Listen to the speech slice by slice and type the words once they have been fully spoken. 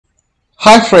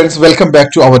Hi friends, welcome back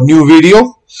to our new video.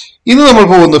 ഇന്ന് നമ്മൾ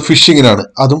പോകുന്നത് ഫിഷിങ്ങിനാണ്.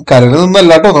 അതും കരയിൽ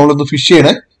നിന്നല്ല കേട്ടോ, നമ്മളൊന്ന് ഫിഷ്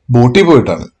ചെയ്യണേ ബോട്ടിൽ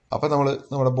പോയിട്ടാണ്. അപ്പൊ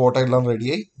നമ്മുടെ ബോട്ടെല്ലാം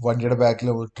റെഡിയായി വണ്ടിയുടെ ബാക്കിൽ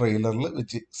ട്രെയിലറിൽ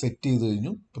വെച്ച് സെറ്റ് ചെയ്ത്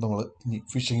കഴിഞ്ഞു. ഇപ്പൊ നമ്മൾ ഇനി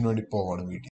ഫിഷിങ്ങിന് വേണ്ടി പോവാണ്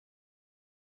വീട്ടിൽ.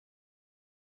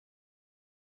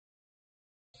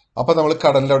 അപ്പൊ നമ്മൾ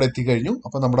കടലിന്റെ അവിടെ എത്തിക്കഴിഞ്ഞു.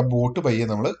 അപ്പൊ നമ്മുടെ ബോട്ട് പയ്യെ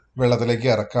നമ്മൾ വെള്ളത്തിലേക്ക്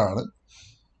ഇറക്കാണ്.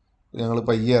 ഞങ്ങൾ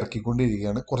പയ്യെ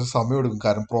ഇറക്കിക്കൊണ്ടിരിക്കുകയാണ്. കുറച്ച് സമയം എടുക്കും,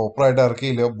 കാരണം പ്രോപ്പറായിട്ട്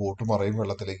ഇറക്കിയില്ല ബോട്ട് മറയും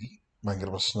വെള്ളത്തിലേക്ക്,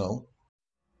 ഭയങ്കര പ്രശ്നമാവും.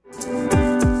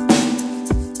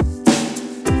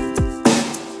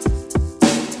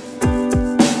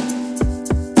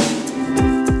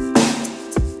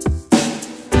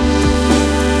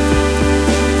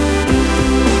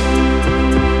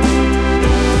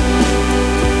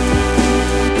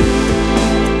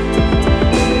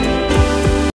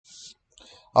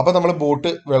 അപ്പൊ നമ്മൾ ബോട്ട്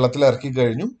വെള്ളത്തിൽ ഇറക്കി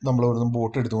കഴിഞ്ഞു. നമ്മൾ ഇവിടുന്ന്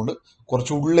ബോട്ട് എടുത്തുകൊണ്ട്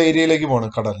കുറച്ച് ഉള്ള ഏരിയയിലേക്ക് പോകണം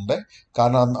കടലിന്റെ.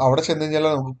 കാരണം അവിടെ ചെന്ന് കഴിഞ്ഞാൽ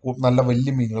നമുക്ക് നല്ല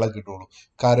വലിയ മീനുകളൊക്കെ കിട്ടുള്ളൂ.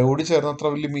 കരയോട് ചേർന്ന് അത്ര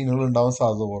വലിയ മീനുകൾ ഉണ്ടാവാൻ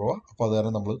സാധ്യത കുറവാണ്. അപ്പൊ അത്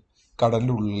കാരണം നമ്മൾ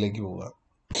കടലിന്റെ ഉള്ളിലേക്ക് പോവുകയാണ്.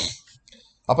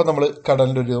 അപ്പൊ നമ്മൾ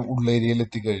കടലിന്റെ ഒരു ഉള്ള ഏരിയയിൽ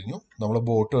എത്തിക്കഴിഞ്ഞു. നമ്മൾ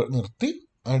ബോട്ട് നിർത്തി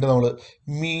എന്നിട്ട് നമ്മൾ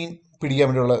മീൻ പിടിക്കാൻ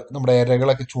വേണ്ടിയുള്ള നമ്മുടെ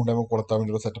ഇരകളൊക്കെ ചൂണ്ടമ്മ കൊളുത്താൻ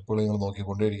വേണ്ടിയുള്ള സെറ്റപ്പുകൾ ഞങ്ങൾ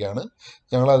നോക്കിക്കൊണ്ടിരിക്കുകയാണ്.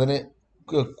 ഞങ്ങൾ അതിന്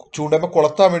ചൂണ്ടമ്മ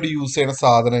കൊളുത്താൻ വേണ്ടി യൂസ് ചെയ്യുന്ന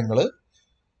സാധനങ്ങൾ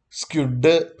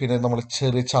സ്ക്വിഡ്, പിന്നെ നമ്മൾ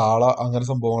ചെറിയ ചാള, അങ്ങനെ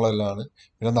സംഭവങ്ങളെല്ലാം ആണ്.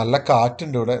 പിന്നെ നല്ല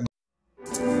കാറ്റുണ്ട് ഇവിടെ.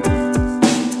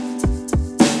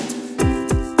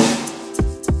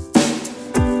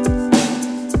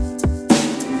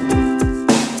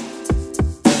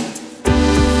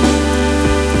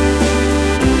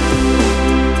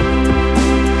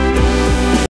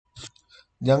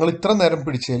 ഞങ്ങൾ ഇത്ര നേരം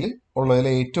പിടിച്ചതിൽ ഉള്ളതിൽ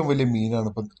ഏറ്റവും വലിയ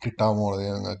മീനാണ് ഇപ്പം കിട്ടാൻ പോകുന്നത്.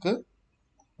 ഞങ്ങൾക്ക്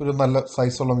ഒരു നല്ല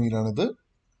സൈസുള്ള മീനാണിത്.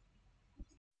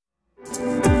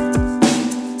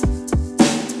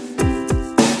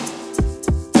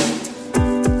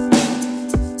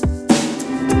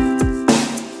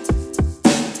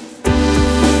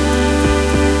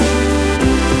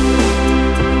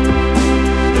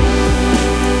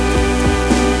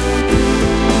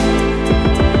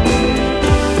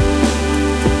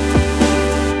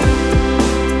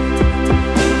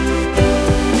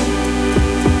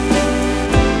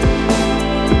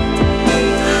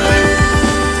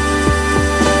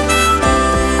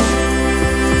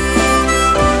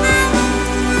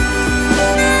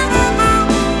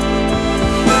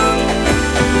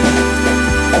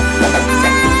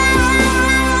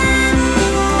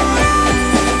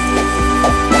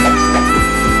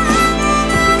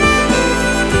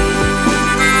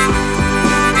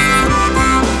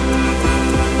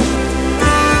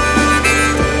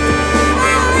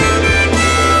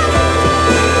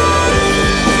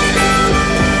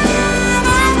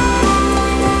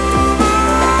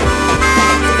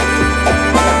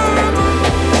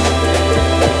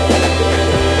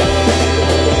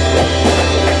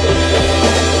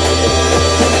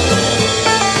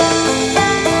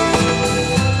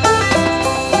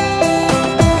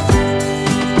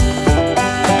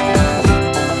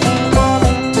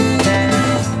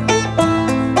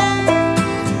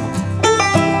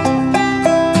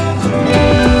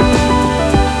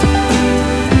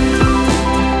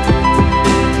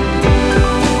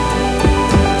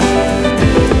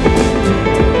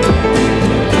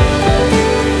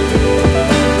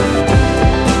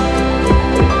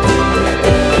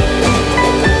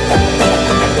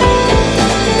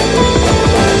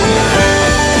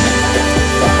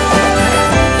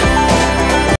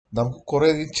 നമുക്ക് കുറെ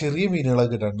ചെറിയ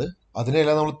മീനുകളൊക്കെ കിട്ടാണ്ട്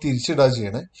അതിനെല്ലാം നമ്മൾ തിരിച്ചിടുക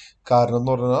ചെയ്യണേ. കാരണം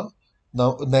എന്ന് പറഞ്ഞാൽ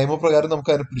നിയമപ്രകാരം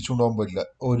നമുക്ക് അതിനെ പിടിച്ചുകൊണ്ടുപോകാൻ പറ്റില്ല.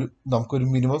 നമുക്കൊരു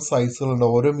മിനിമം സൈസുകൾ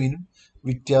ഉണ്ടാവും. ഓരോ മീനും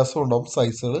വ്യത്യാസം ഉണ്ടാവും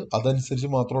സൈസുകൾ. അതനുസരിച്ച്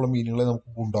മാത്രമുള്ള മീനുകളെ നമുക്ക്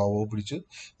കൊണ്ടുപോകുമോ പിടിച്ച്.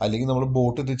 അല്ലെങ്കിൽ നമ്മൾ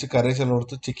ബോട്ട് തിരിച്ച് കരയിൽ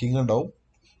ചിലയിടത്ത് ചെക്കിങ് ഉണ്ടാവും.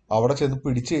 അവിടെ ചെന്ന്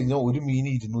പിടിച്ചു കഴിഞ്ഞാൽ ഒരു മീൻ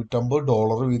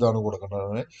 $250 വീതമാണ്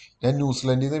കൊടുക്കേണ്ടത്. ഞാൻ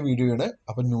ന്യൂസിലാൻഡിൽ നിന്ന് വീഡിയോ ചെയ്യണേ.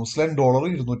 അപ്പൊ ന്യൂസിലാൻഡ് ഡോളർ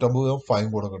 $250 ഫൈൻ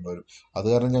കൊടുക്കേണ്ടി വരും. അത്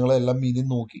കാരണം ഞങ്ങൾ എല്ലാ മീനും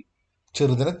നോക്കി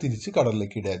ചെറുതിനെ തിരിച്ച്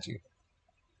കടലിലേക്ക് ഇടുക ചെയ്യും.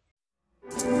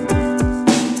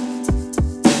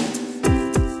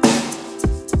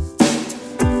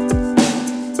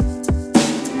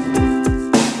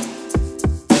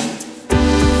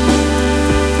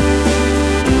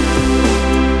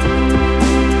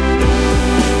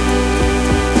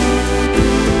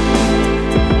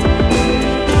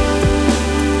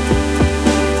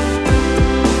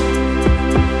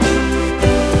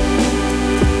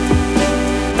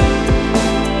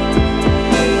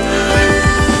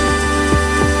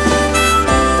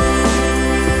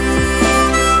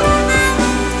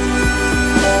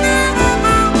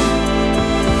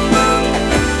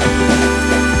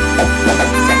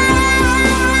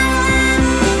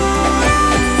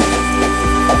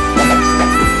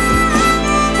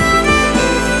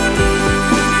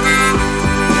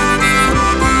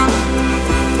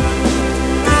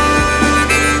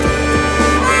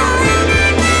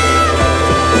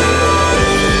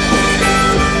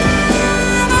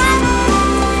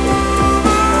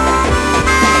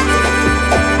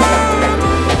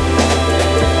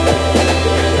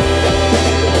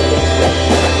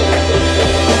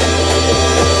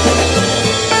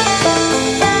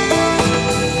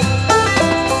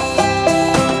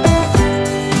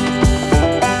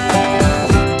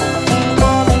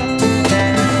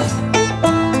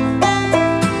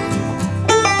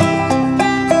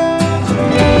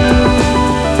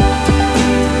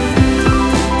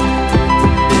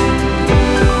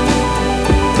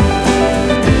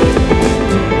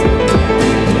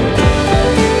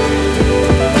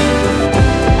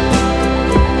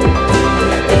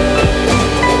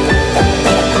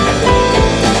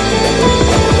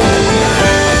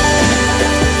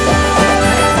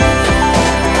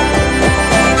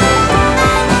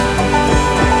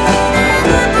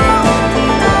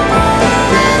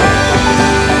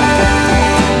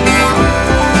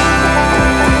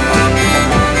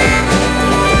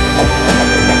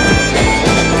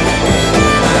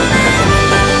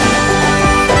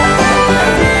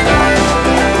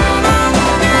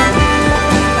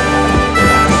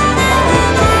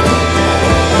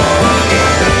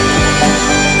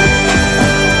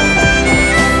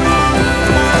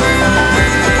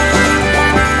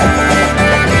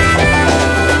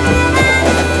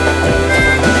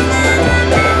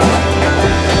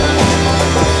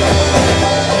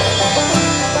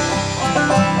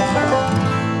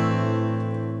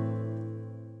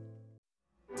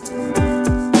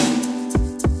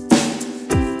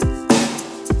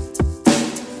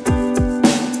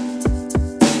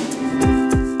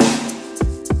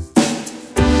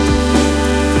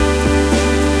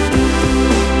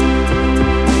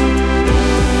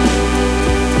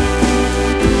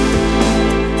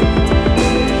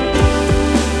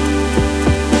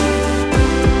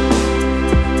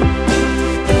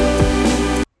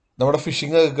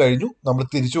 ഫിഷിംഗ് ഒക്കെ കഴിഞ്ഞു. നമ്മൾ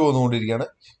തിരിച്ചു പോന്നുകൊണ്ടിരിക്കുകയാണ്.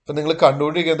 ഇപ്പം നിങ്ങൾ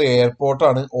കണ്ടുകൊണ്ടിരിക്കുന്നത്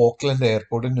എയർപോർട്ടാണ്, ഓക്ലൻഡ്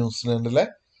എയർപോർട്ട്, ന്യൂസിലാൻഡിലെ.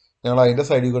 ഞങ്ങൾ അതിന്റെ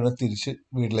സൈഡിൽ കൂടെ തിരിച്ച്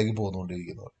വീട്ടിലേക്ക്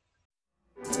പോന്നുകൊണ്ടിരിക്കുന്നത്.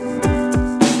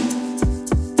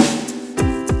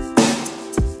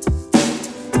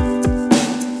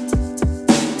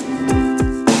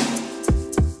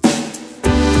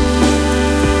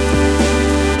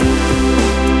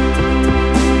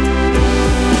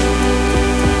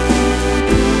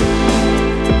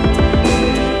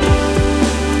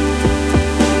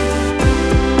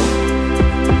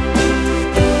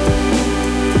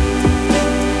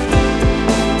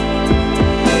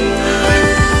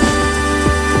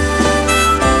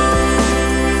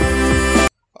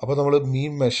 അപ്പോൾ നമ്മൾ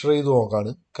മീൻ മെഷർ ചെയ്ത്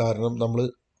നോക്കാണ്. കാരണം നമ്മൾ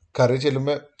കരയിൽ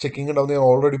ചെല്ലുമ്പോൾ ചെക്കിങ് ഉണ്ടാവുന്ന ഞാൻ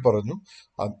ഓൾറെഡി പറഞ്ഞു.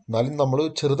 എന്നാലും നമ്മൾ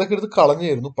ചെറുതൊക്കെ എടുത്ത്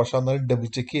കളഞ്ഞായിരുന്നു. പക്ഷെ എന്നാലും ഡബിൾ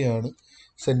ചെക്ക് ചെയ്യാണ്,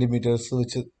 സെന്റിമീറ്റേഴ്സ്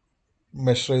വെച്ച്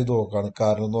മെഷർ ചെയ്ത് നോക്കാണ്.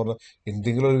 കാരണം എന്ന് പറഞ്ഞാൽ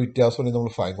എന്തെങ്കിലും ഒരു വ്യത്യാസം ഉണ്ടെങ്കിൽ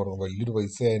നമ്മൾ ഫൈൻ കൊടുക്കണം. വലിയൊരു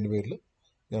പൈസ അതിൻ്റെ പേരിൽ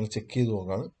ഞങ്ങൾ ചെക്ക് ചെയ്ത്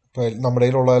നോക്കാണ്. ഇപ്പം നമ്മുടെ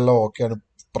കയ്യിലുള്ളതെല്ലാം ഓക്കെയാണ്,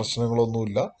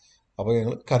 പ്രശ്നങ്ങളൊന്നുമില്ല. അപ്പോൾ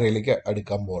ഞങ്ങൾ കരയിലേക്ക്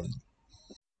അടുക്കാൻ പോവാണ്.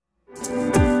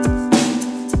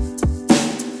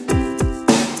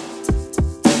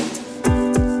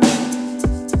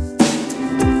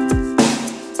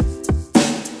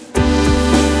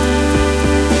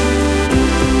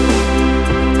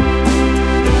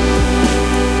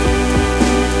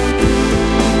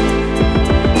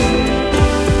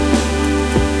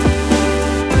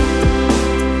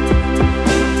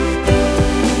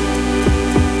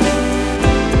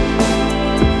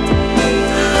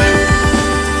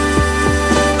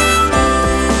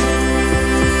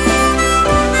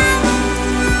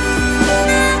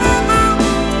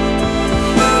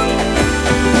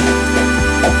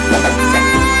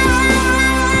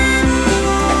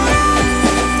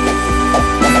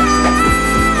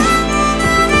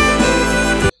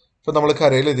 ഇപ്പം നമ്മൾ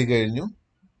കരയിൽ എത്തിക്കഴിഞ്ഞു.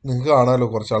 നിങ്ങൾക്ക് കാണാമല്ലോ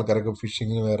കുറച്ച് ആൾക്കാരൊക്കെ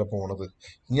ഫിഷിങ്ങിന് വേറെ പോണത്.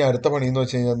 ഇനി അടുത്ത പണി എന്ന്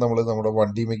വെച്ച് കഴിഞ്ഞാൽ നമ്മൾ നമ്മുടെ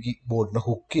വണ്ടിമേക്ക് ബോട്ടിനെ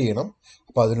ഹുക്ക് ചെയ്യണം.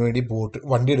 അപ്പം അതിനുവേണ്ടി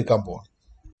വണ്ടി എടുക്കാൻ പോവാണ്.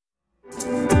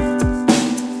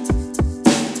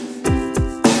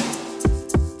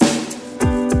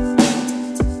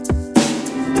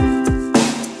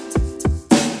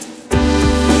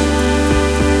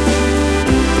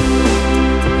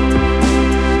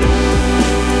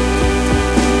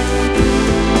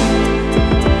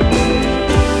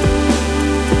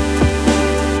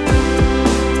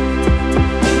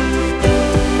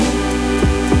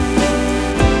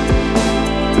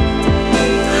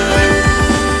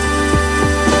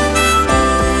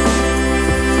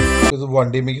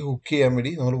 വണ്ടിമേക്ക് ഹുക്ക് ചെയ്യാൻ വേണ്ടി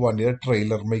നമ്മൾ വണ്ടിയുടെ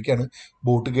ട്രെയിലറിലേക്കാണ്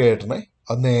ബോട്ട് കയറ്റണേ.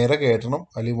 അത് നേരെ കയറ്റണം,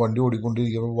 അല്ലെങ്കിൽ വണ്ടി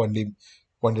ഓടിക്കൊണ്ടിരിക്കുമ്പോൾ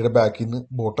വണ്ടിയുടെ ബാക്കിൽ നിന്ന്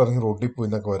ബോട്ട് ഇറങ്ങി റോഡിൽ പോയി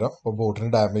എന്നൊക്കെ വരാം. അപ്പോൾ ബോട്ടിന്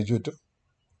ഡാമേജ് പറ്റും.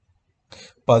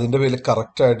 അപ്പം അതിൻ്റെ പേരിൽ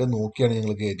കറക്റ്റായിട്ട് നോക്കിയാണ്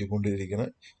ഞങ്ങൾ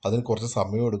കയറ്റിക്കൊണ്ടിരിക്കുന്നത്. അതിന് കുറച്ച്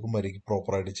സമയം എടുക്കും വരിക്ക്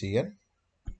പ്രോപ്പറായിട്ട് ചെയ്യാൻ.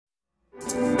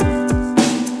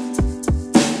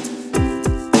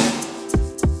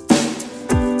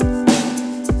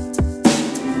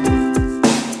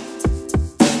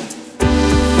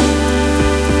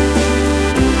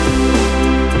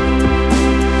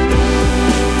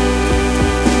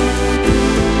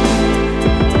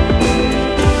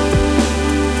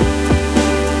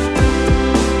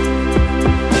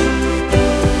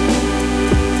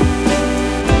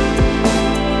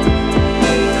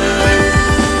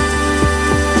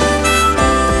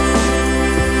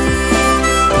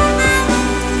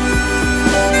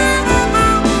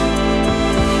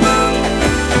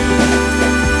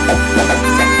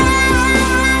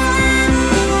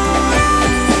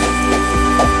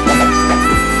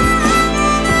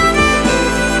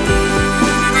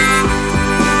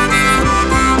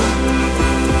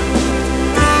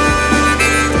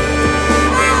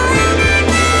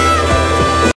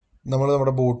 നമ്മൾ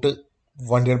നമ്മുടെ ബോട്ട്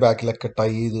വണ്ടിയുടെ ബാക്കിലൊക്കെ ടൈ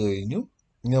ചെയ്ത് കഴിഞ്ഞു.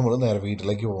 ഇനി നമ്മൾ നേരെ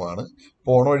വീട്ടിലേക്ക് പോവാണ്.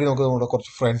 പോണ വഴി നമുക്ക് നമ്മുടെ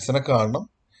കുറച്ച് ഫ്രണ്ട്സിനെ കാണണം.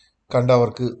 കണ്ട്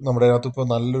അവർക്ക് നമ്മുടെ അതിനകത്ത് ഇപ്പോൾ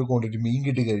നല്ലൊരു ക്വാണ്ടിറ്റി മീൻ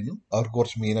കിട്ടി കഴിഞ്ഞു. അവർക്ക്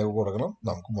കുറച്ച് മീനൊക്കെ കൊടുക്കണം.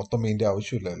 നമുക്ക് മൊത്തം മീനിൻ്റെ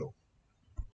ആവശ്യമില്ലല്ലോ.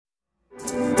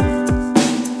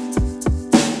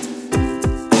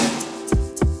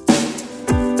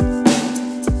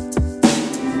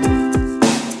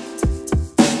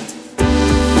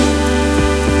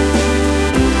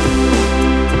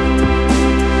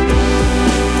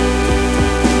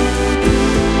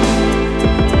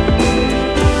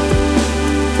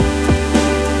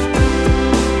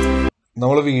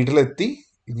 നമ്മൾ വീട്ടിലെത്തി.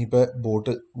 ഇനിയിപ്പോൾ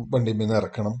ബോട്ട് വണ്ടിയിൽ നിന്ന്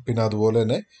ഇറക്കണം. പിന്നെ അതുപോലെ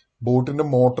തന്നെ ബോട്ടിൻ്റെ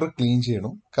മോട്ടർ ക്ലീൻ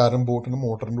ചെയ്യണം. കാരണം ബോട്ടിൻ്റെ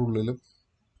മോട്ടറിൻ്റെ ഉള്ളിൽ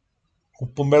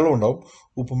ഉപ്പും വെള്ളം ഉണ്ടാവും.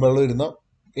 ഉപ്പും വെള്ളം ഇരുന്ന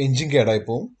എൻജിൻ കേടായി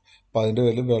പോകും. അപ്പം അതിൻ്റെ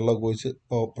പേരിൽ വെള്ളമൊക്കെ ഒഴിച്ച്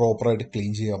പ്രോപ്പറായിട്ട്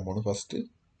ക്ലീൻ ചെയ്യാൻ പോകണം ഫസ്റ്റ്.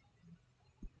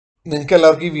 നിങ്ങൾക്ക്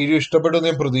എല്ലാവർക്കും ഈ വീഡിയോ ഇഷ്ടപ്പെട്ടു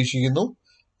എന്ന് ഞാൻ പ്രതീക്ഷിക്കുന്നു.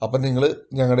 അപ്പം നിങ്ങൾ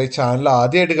ഞങ്ങളുടെ ചാനൽ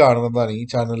ആദ്യമായിട്ട് കാണുന്നതാണ്, ഈ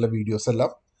ചാനലിലെ വീഡിയോസ്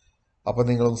എല്ലാം. അപ്പം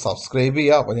നിങ്ങളൊന്ന് സബ്സ്ക്രൈബ്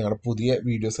ചെയ്യുക. അപ്പം ഞങ്ങളുടെ പുതിയ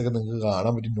വീഡിയോസൊക്കെ നിങ്ങൾക്ക്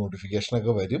കാണാൻ പറ്റും,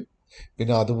 നോട്ടിഫിക്കേഷനൊക്കെ വരും.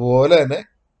 പിന്നെ അതുപോലെ തന്നെ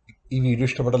ഈ വീഡിയോ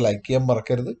ഇഷ്ടപ്പെട്ട ലൈക്ക് ചെയ്യാൻ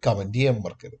മറക്കരുത്, കമൻറ്റ് ചെയ്യാൻ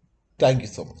മറക്കരുത്. Thank you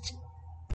so much.